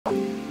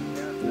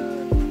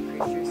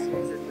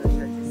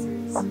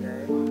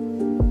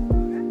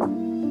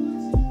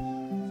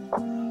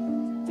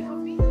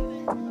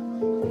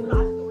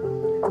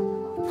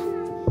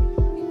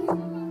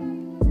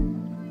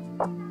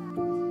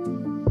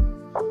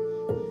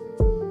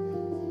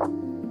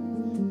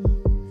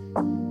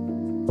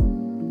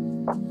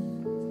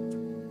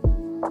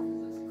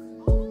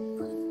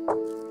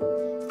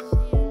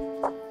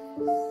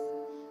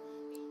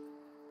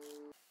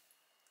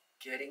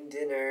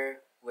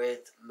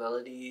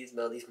Melody's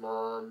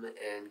mom,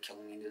 and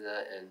Kyungmi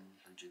Nuna,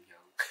 and Hyunjun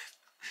Hyung.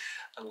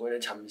 I'm going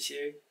to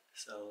Jamsil,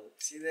 so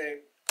see you there.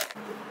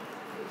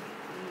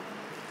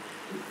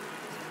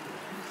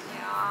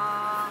 안녕.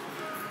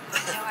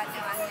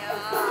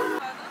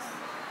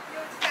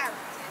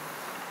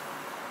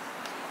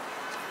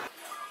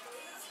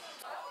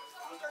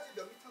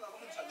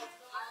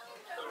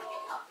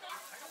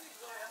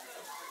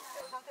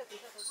 상태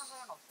드셔도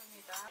상관은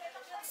없습니다.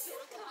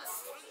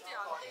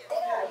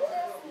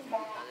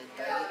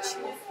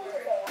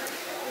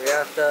 We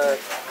have the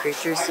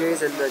creature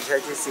series and the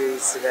Jeju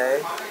series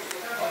today.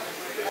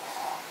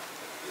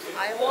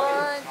 I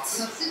want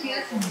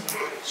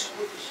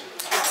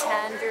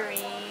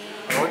tangerine.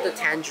 I want the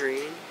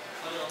tangerine.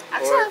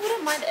 Actually, I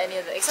wouldn't mind any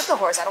of it except the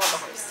horse. I don't want the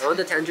horse. I want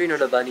the tangerine or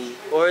the bunny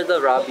or the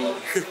Robbie.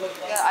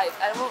 Yeah, I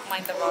don't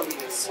mind the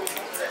robbies.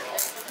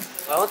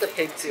 I want the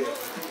pig too.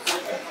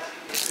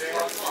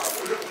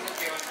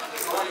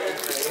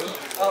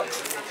 Oh.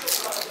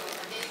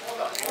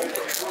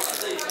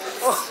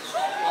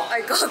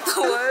 I got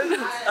the one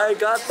I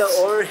got the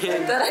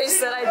orange. that I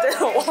said I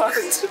didn't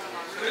want.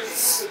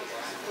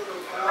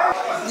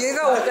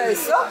 얘가 오다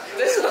했어?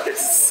 내가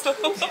했어.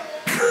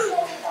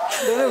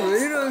 너는 왜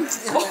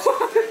이러는지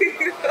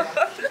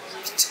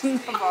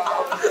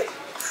미쳤나봐.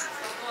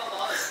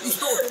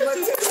 이거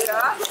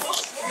얼마짜리야?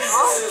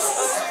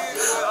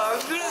 안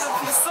그래도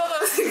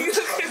비싸다고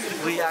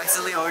생각했는데. We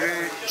accidentally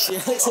ordered. She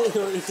accidentally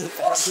ordered the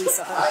family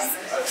size.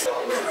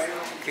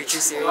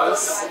 Creature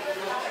series.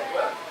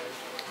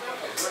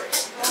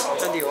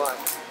 Which one do you want?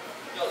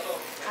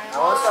 I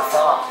want the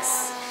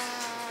fox.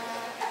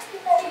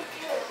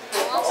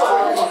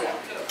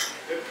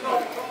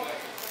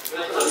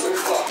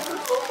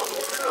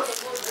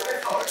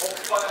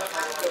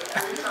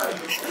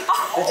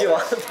 Did you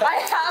want that? I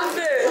have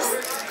this.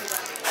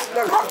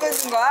 너 갖고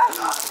준 거야?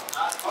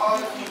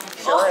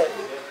 Show it.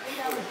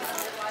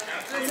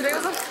 Today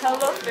was a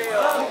color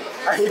fail.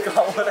 I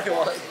got what I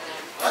want.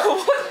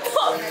 What the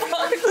fuck?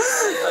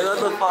 I got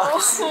the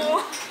fox.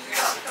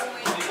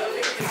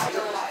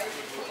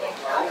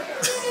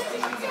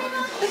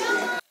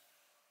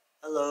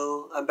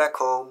 Hello, I'm back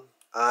home.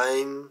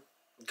 I'm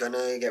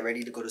gonna get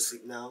ready to go to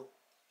sleep now.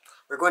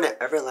 We're going to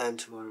Everland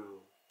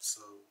tomorrow,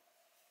 so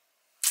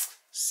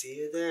see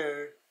you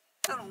there.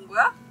 온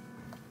거야?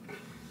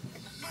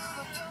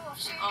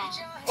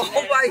 오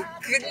마이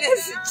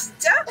굿네스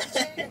진짜?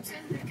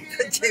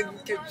 너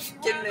재밌게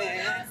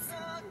죽겠네.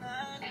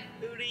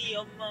 우리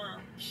엄마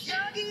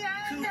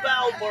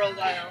쿠바오 보러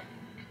가요.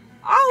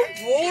 아우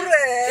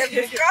뭐래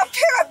뭐 카페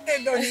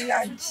갔대더니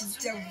난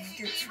진짜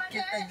웃겨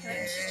죽겠다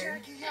걔.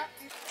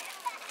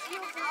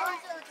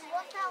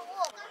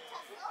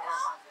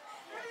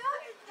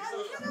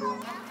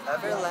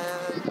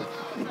 Everland.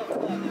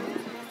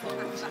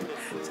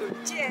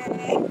 좋지.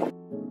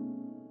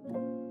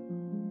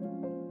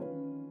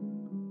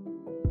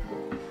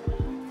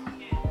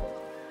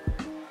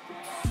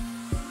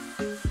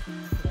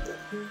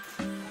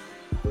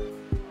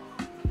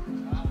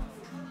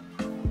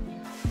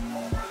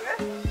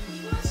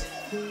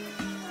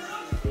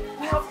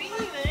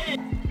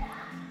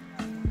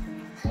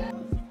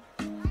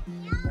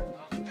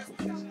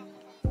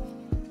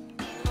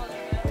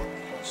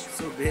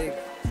 So big.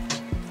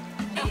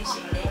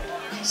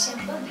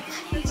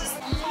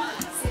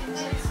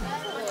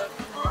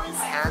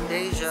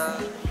 Pandasia.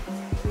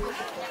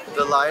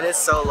 The line is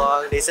so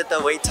long. They said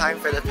the wait time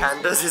for the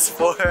pandas is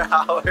 4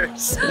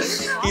 hours.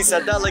 He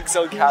said that like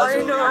so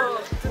casually. I know.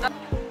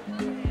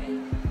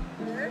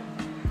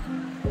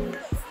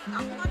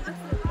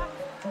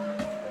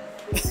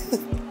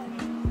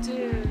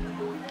 Dude.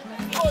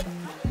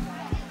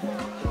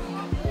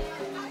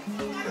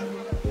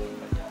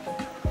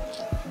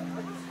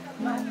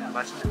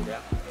 맛있는데요?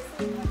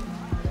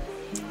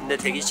 근데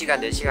대기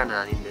시간 4시간은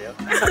아닌데요?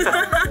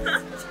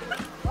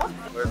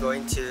 We're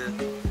going to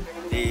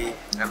the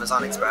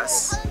Amazon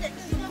Express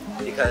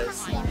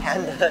because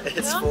Panda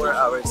is 4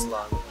 hours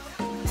long.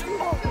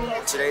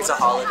 Today's a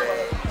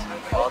holiday.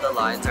 All the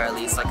lines are at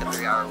least like a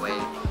 3-hour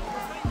wait.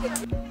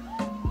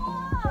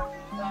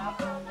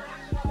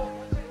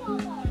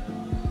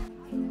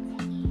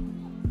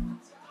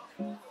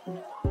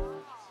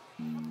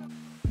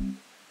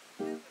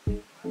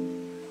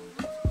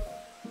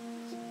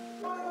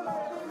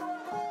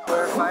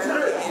 We're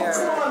finally here.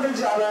 For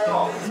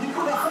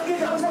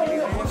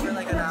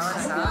like an hour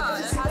and a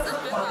half.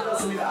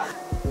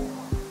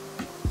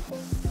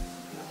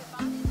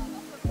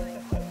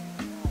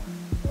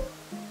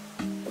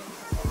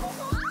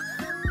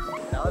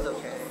 That was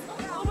okay.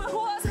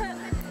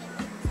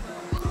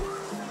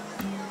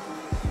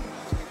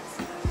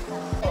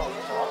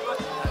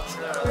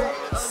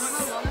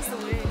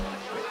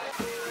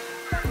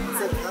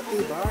 It's a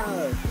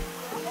capybara.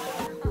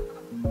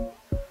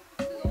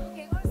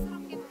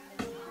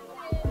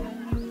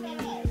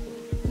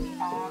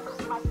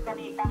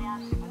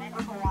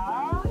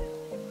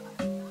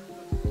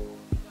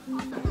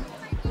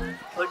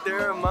 Look,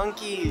 there are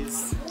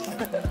monkeys.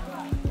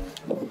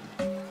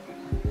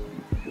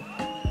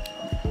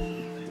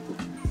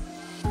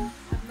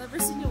 I've never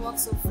seen you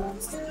lots of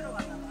foods.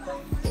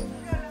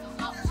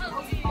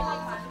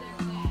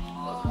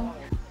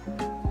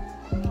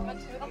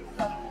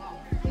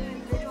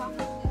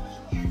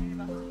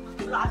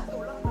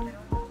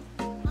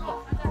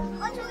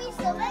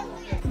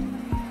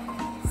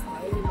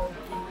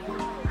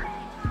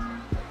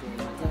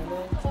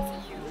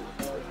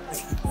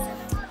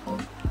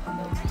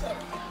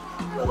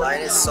 The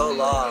line is so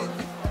long.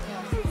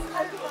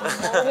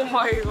 Oh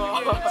my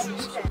god.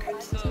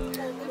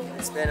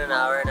 It's been an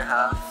hour and a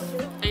half.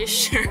 Are you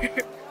sure?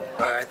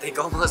 Or I think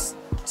almost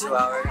 2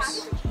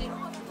 hours.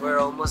 We're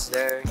almost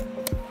there.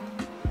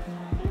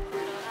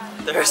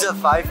 There's a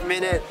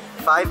 5-minute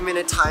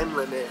time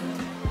limit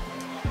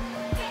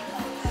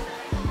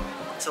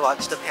to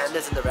watch the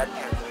pandas and the red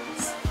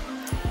pandas.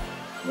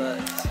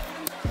 But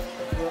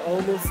we're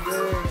almost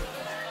there.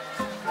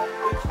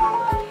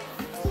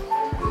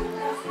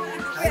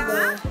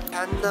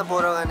 판다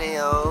보러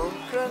가네요.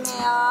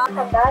 그러네요.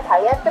 판다와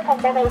다이어트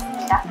판다가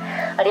있습니다.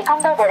 우리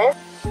판다들은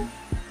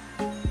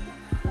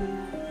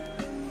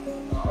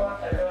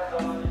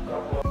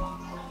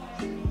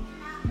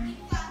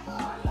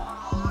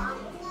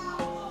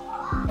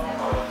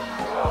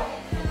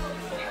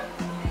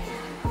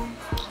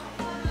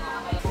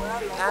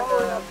판다.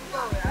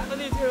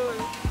 아니 대박.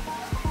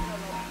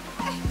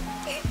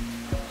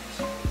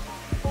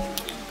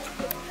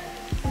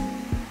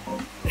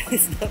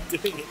 He's not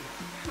doing it.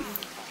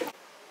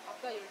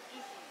 아까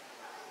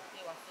 12시에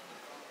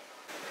왔으니까.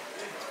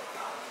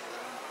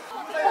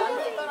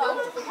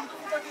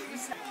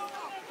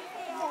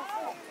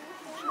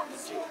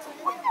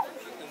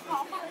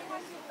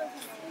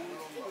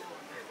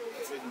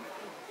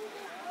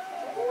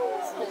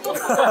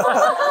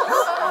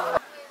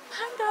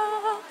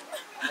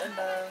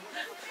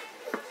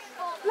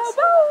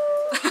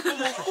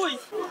 먹고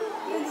있어.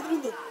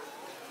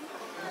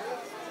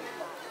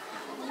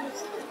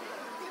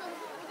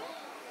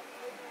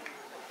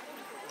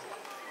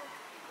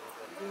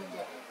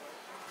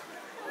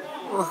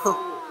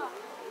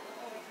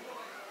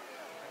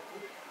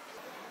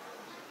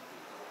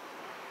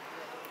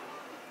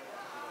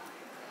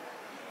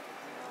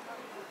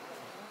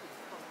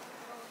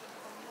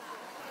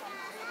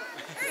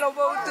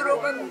 러바우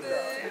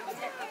들어간대.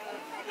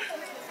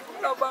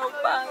 러바우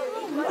빵.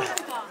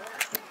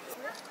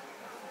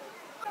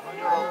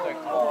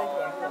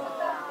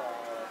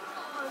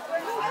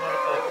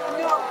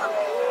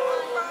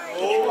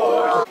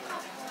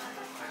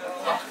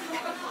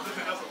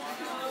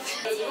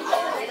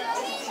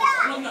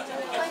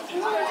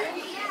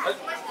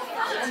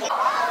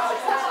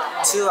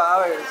 Two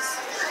hours.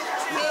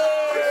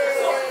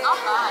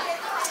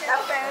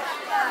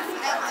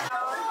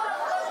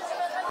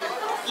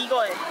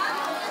 이거 해.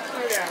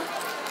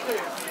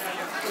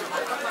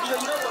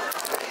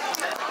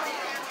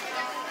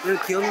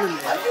 이거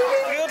귀엽는데?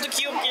 이것도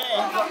귀엽긴 해.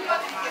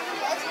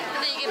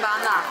 근데 이게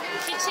많아.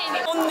 키친이.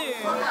 언니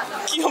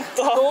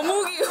귀엽다.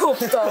 너무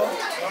귀엽다. 아,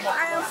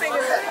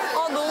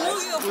 너무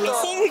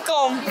귀엽다. 그니까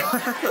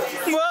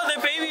뭐야 내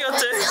베이비 같아.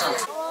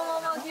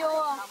 와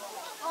귀여워.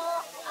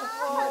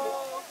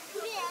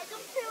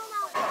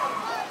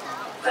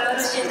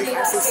 우리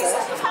갈 수 있어요?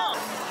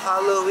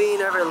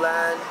 Halloween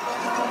Everland.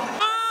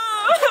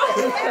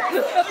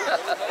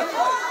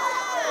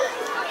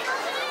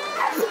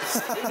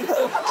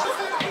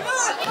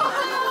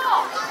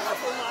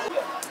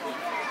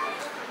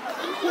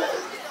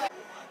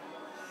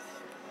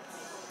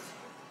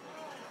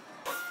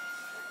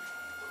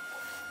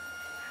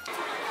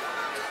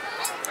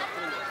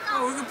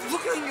 아, 여기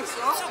무섭게 생겼어?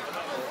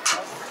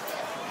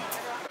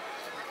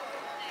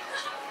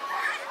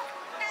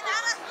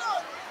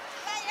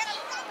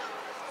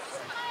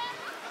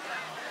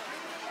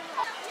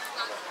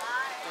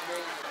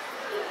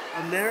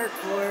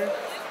 AmeriCorps.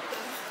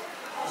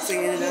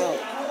 Sing in and out.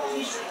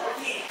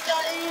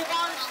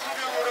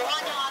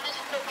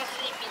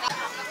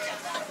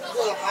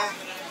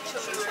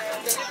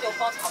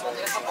 오빠 잡아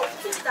내가 잡아.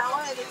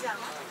 나와야 되지 않아?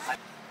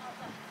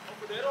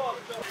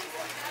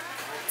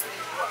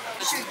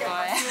 줄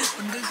거야.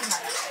 건들지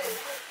말고.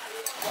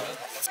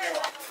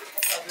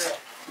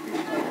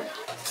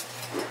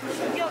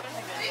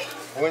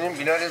 부모님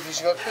미나리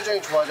드시고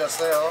표정이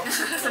좋아졌어요.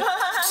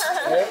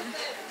 네?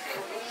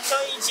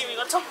 저희 지금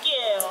이거 첫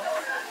끼예요.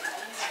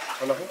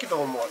 저는 한 끼도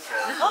못 먹었어요.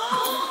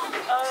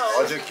 아유,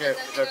 어저께,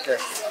 그저께.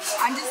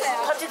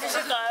 앉으세요. 같이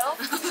드실까요?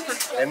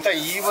 일단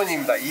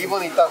 2분입니다.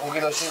 2분 있다 고기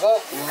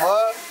넣으시고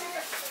국물,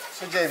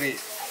 수제비,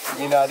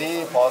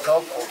 미나리, 버섯,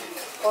 고기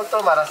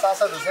똘똘 말아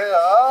싸서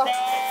드세요.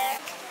 네.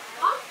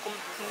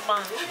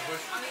 금방.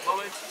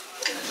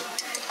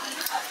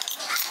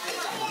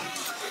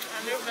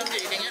 아니요, 그런데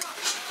이래냐?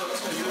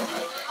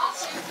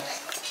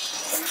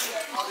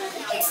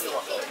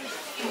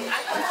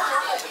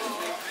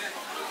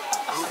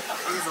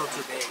 Hazel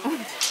too big.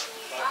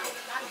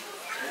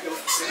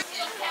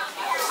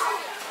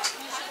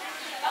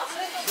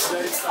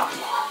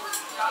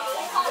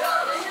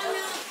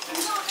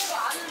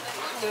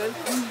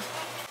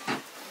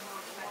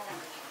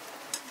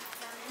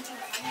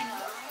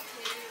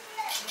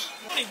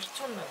 근데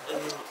미쳤는데?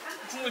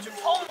 연대동문길 지금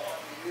처음.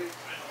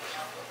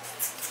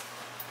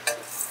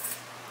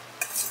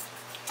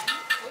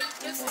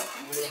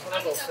 물이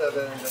하나도 없어야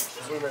되는데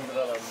죽을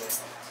만들어놨네.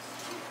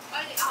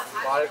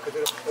 말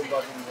그대로 볶은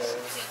밥인데.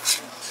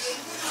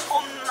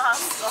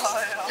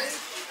 혼났어요.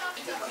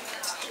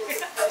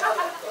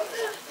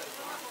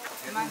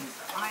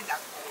 가만히 놔.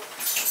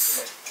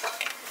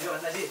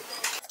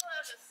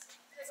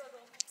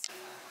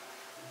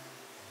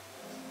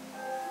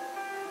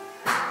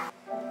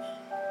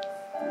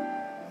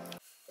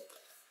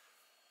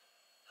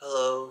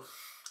 Hello,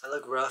 I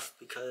look rough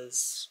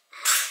because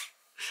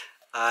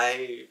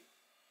I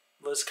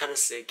was kind of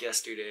sick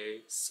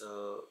yesterday,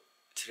 so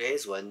today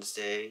is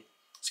Wednesday.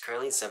 It's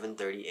currently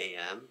 7:30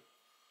 a.m.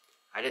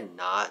 I did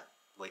not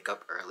wake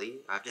up early.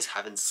 I just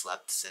haven't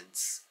slept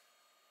since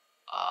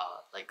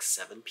like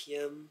 7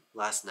 p.m.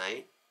 last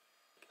night.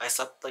 I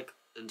slept like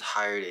the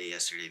entire day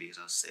yesterday because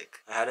I was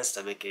sick. I had a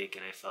stomach ache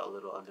and I felt a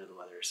little under the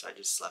weather, so I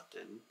just slept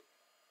in.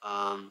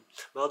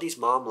 Melody's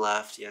mom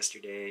left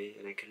yesterday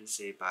and I couldn't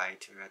say bye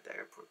to her at the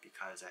airport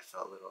because I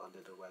felt a little under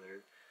the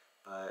weather.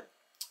 But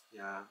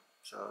yeah,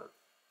 so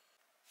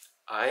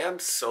I am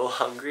so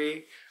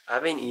hungry. I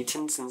haven't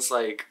eaten since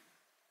like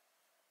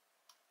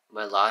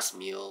my last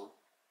meal.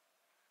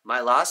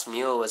 My last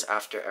meal was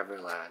after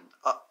Everland.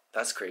 Oh,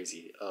 that's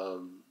crazy.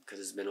 Because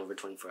it's been over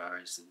 24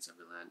 hours since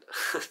Everland.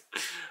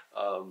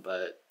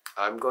 But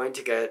I'm going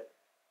to get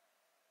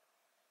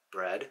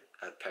bread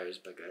at Paris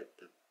Baguette,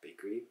 the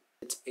bakery.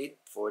 It's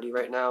 8:40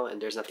 right now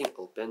and there's nothing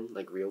open,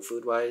 like real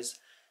food wise.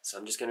 So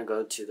I'm just gonna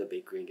go to the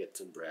bakery and get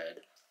some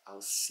bread.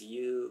 I'll see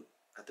you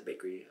at the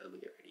bakery. I'm gonna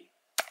get ready.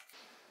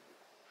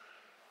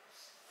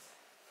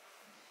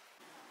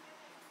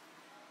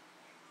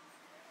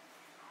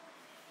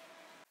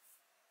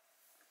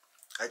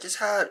 I just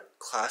had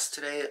class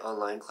today,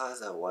 online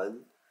class at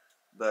 1,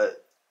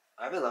 but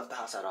I haven't left the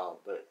house at all,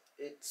 but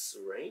it's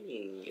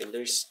raining and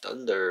there's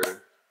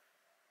thunder.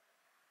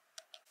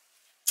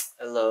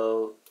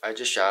 Hello, I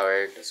just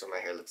showered, that's why my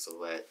hair looks so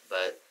wet,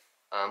 but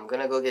I'm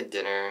gonna go get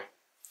dinner.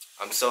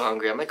 I'm so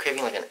hungry, I'm like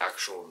craving like an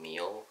actual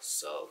meal,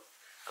 so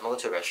I'm gonna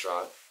go to a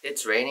restaurant.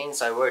 It's raining,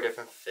 so I wore a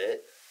different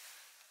fit.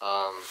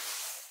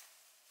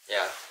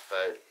 Yeah,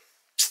 but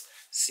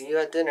see you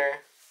at dinner.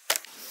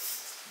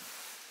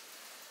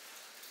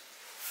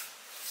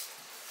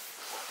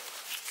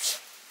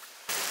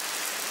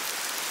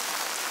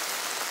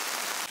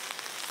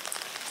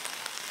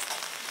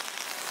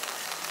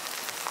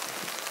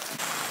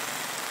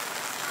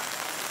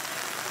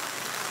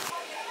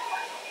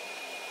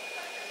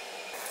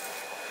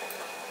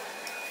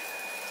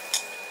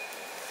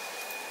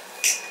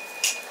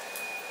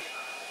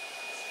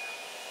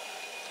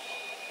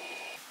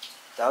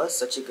 That was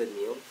such a good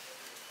meal,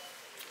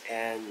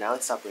 and now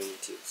it stopped raining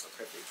too, so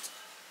perfect.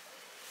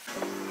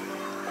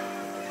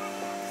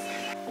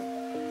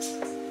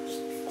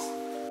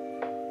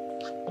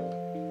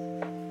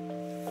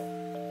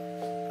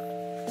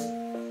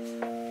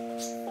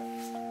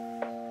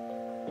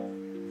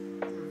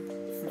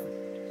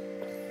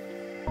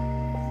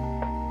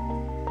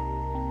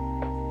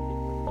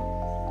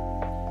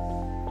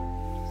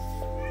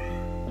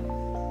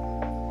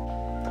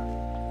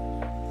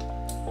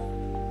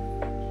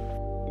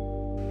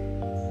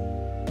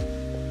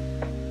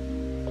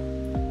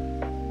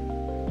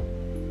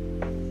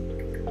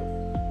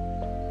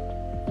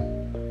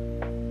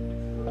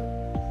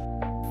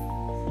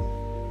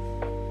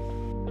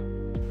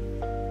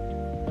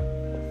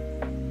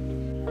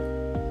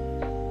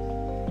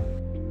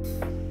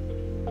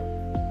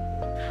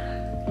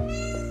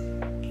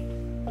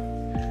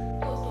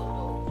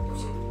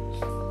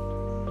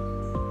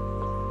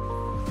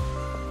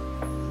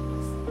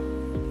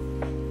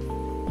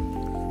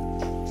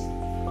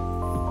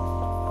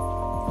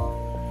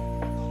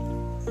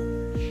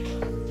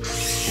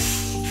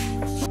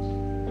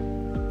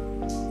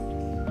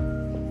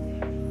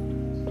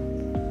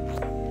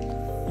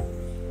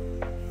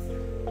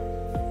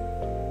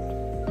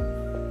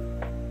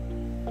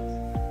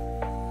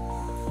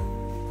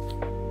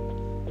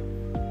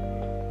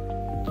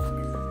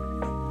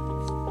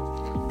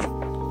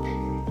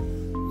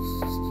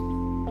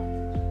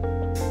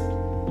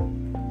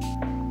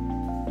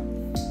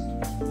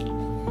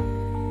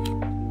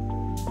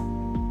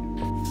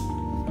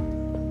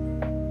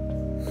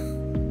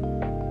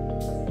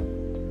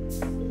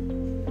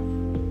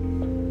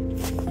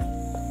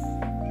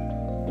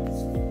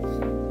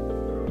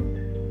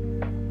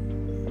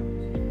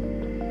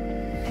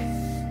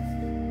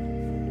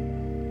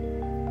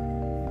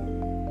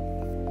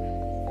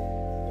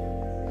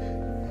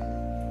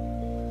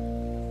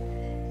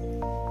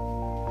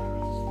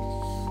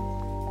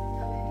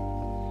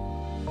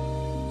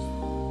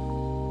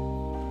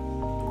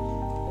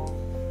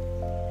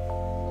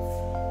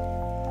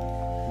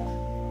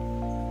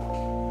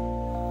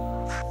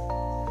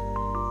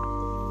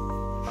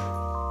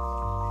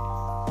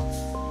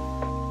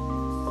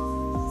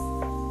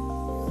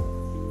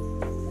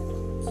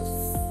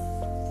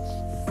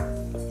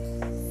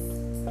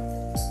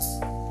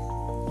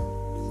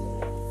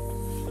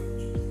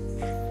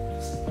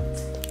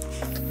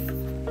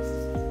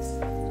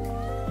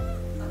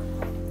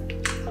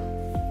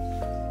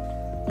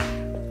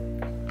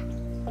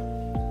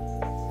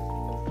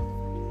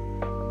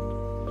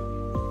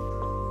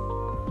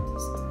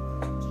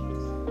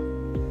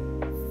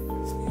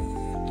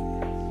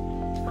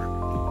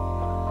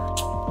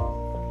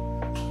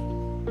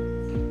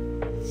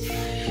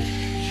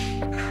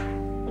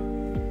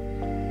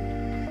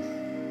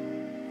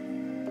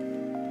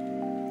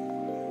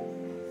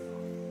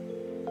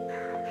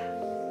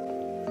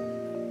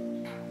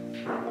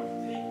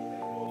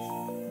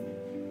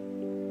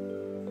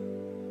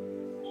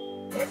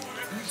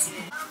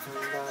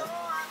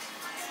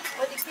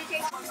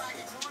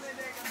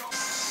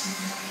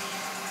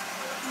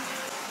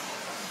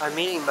 I'm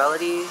meeting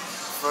Melody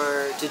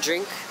to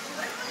drink,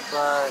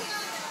 but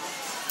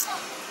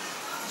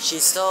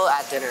she's still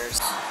at dinners.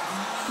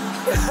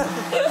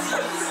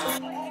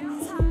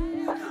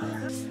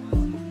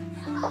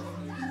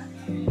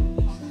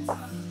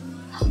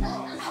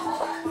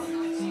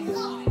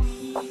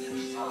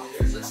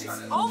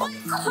 Oh my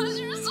gosh,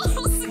 you're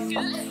supposed to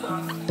get it.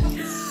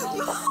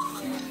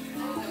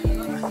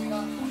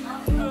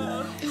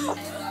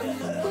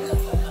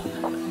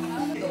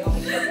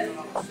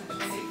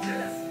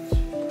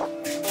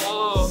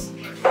 Oh,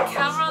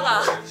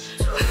 camera.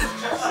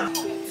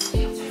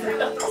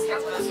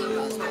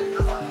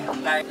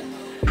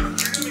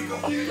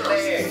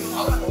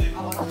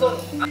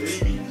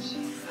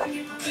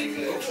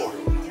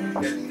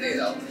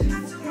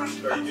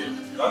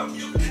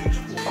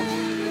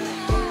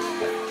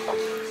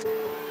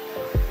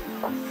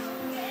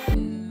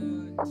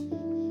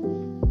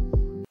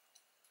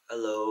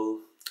 Hello.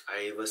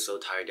 I was so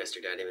tired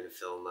yesterday I didn't even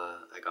film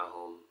I got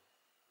home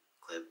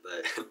clip,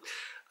 but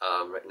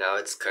right now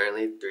it's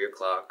currently 3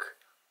 o'clock.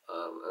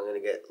 I'm gonna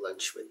get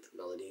lunch with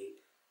Melody.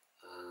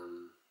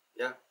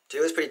 Yeah,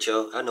 today was pretty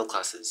chill. I had no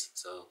classes,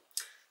 so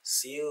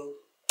see you.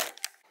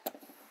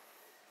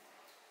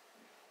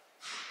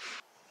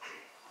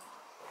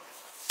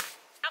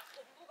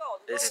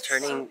 It's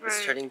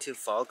turning to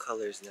fall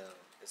colors now.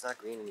 It's not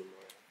green anymore.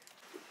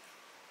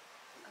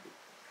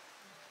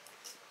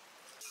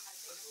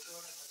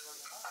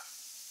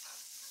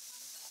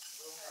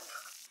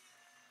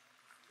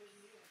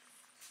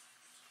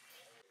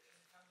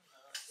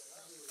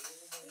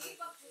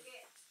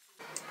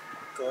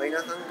 Going to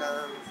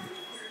hangang.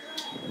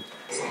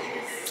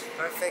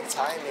 Perfect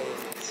timing.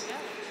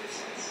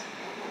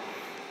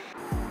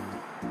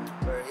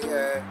 We're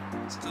here.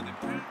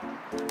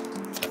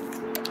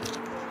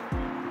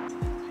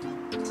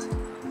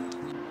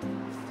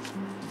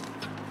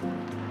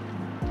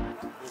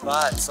 We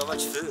bought so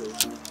much food.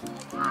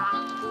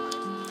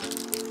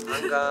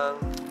 Hangang.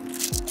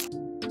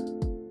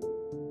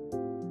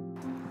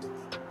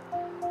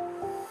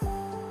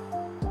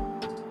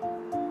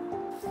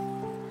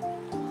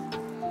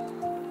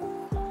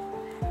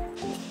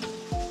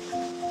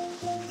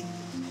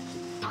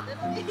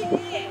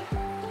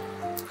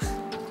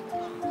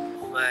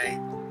 My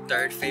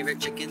third favorite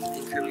chicken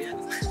in Korea.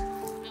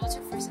 What's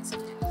your first and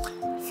second?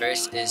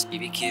 First is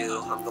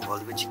BBQ Hanggang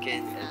Olive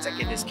chicken, and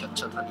second is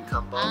Chon honey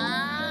combo.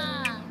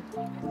 Ah.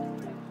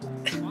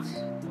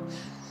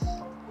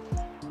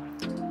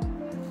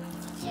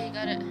 Okay,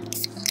 got it.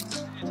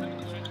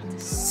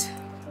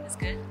 It's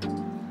good.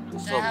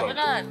 So have good. it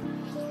on.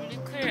 Really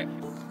clear.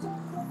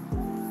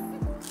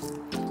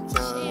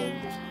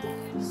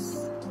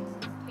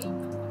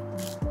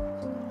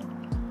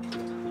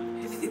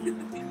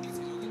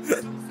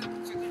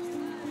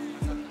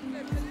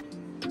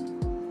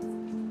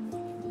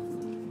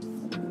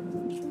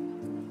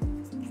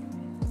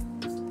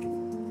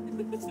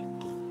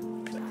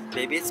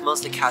 Maybe it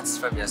smells the cats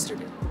from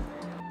yesterday.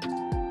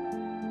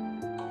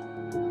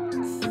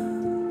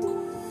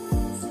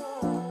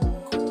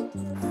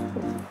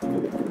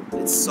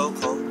 It's so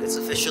cold. It's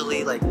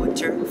officially like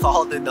winter.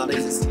 Fall did not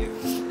exist here.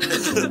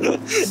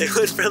 It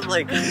went from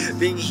like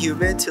being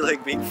humid to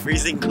like being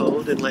freezing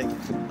cold in like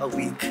a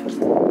week.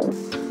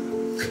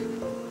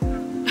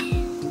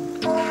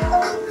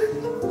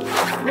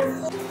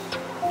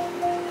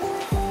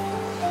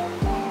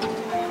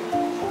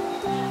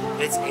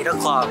 It's 8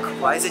 o'clock.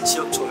 Why is it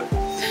Cheolgil?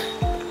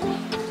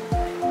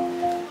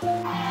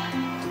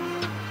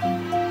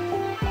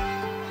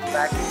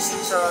 Back in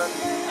Sinchon.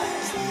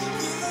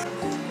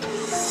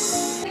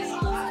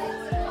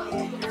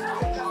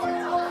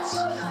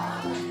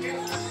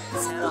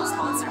 Santa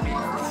sponsor me.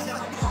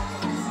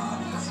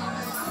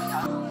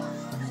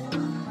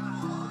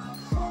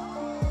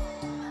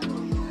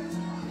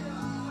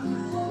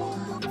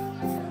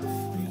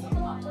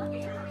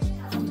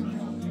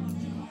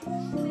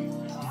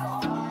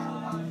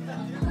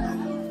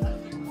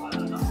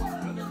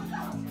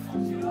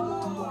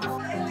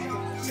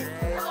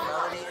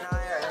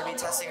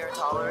 Her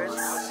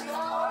tolerance.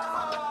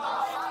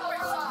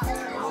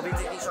 We'll be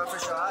taking shot for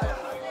shot.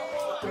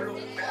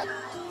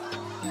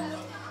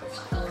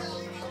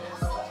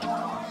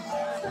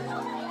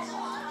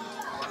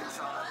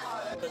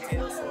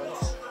 Potato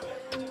sauce.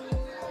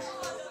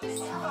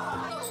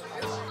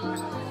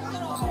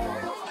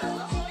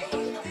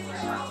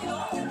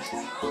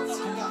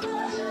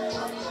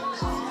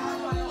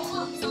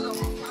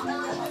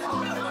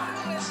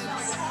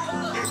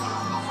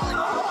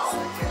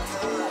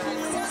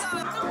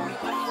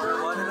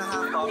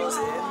 Bottles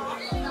in,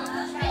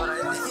 but I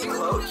think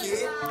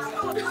low-key,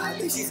 I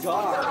think she's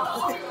gone.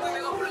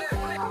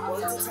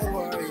 1 to 10,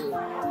 where are you?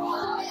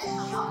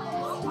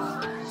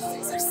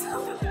 6 or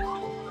 7.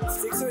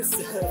 6 or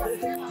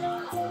 7?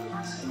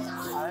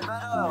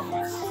 I'm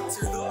at a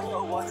 2,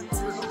 a 1, 2.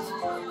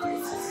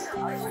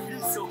 I'm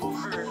really so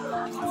over.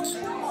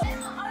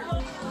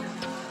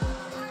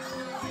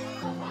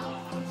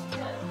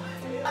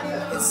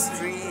 It's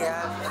 3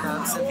 a.m. and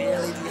I'm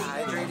severely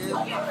dehydrated. Is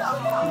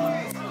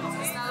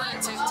that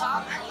like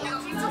TikTok?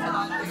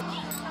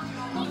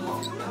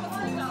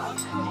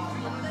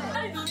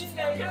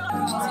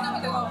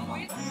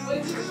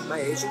 My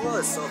aging glow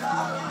is so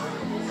bad.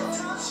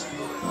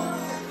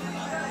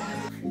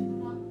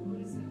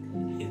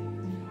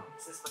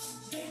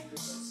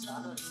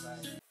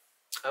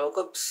 I woke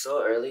up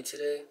so early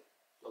today.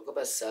 Woke up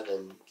at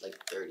 7, like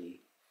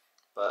 30.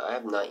 But I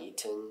have not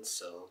eaten,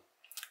 so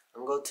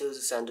I'm gonna go to the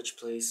sandwich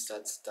place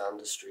that's down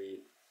the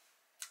street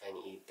and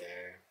eat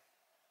there.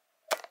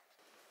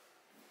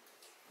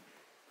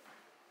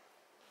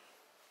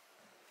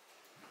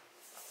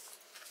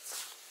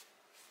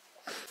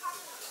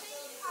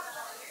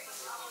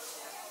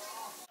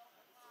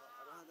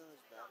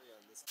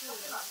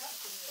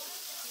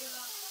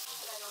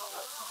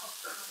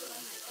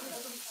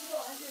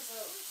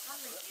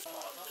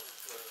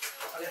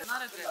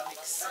 Not a good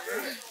mixer.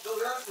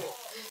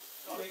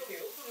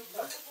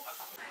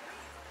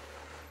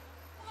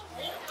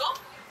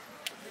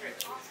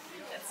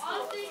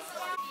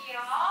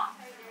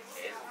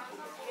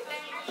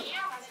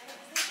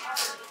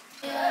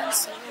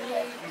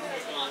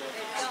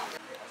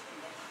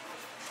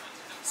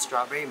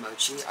 Strawberry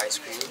mochi ice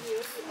cream.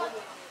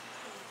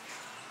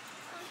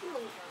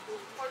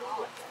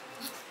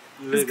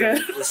 It's good.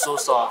 It's so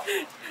soft. I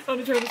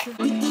want to try this one.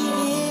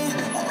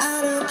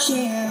 I don't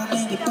care,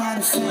 baby, but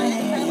it's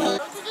funny.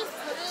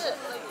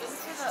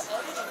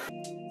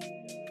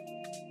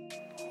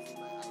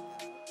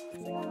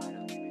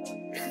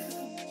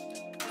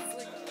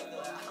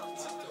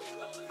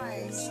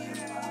 Nice.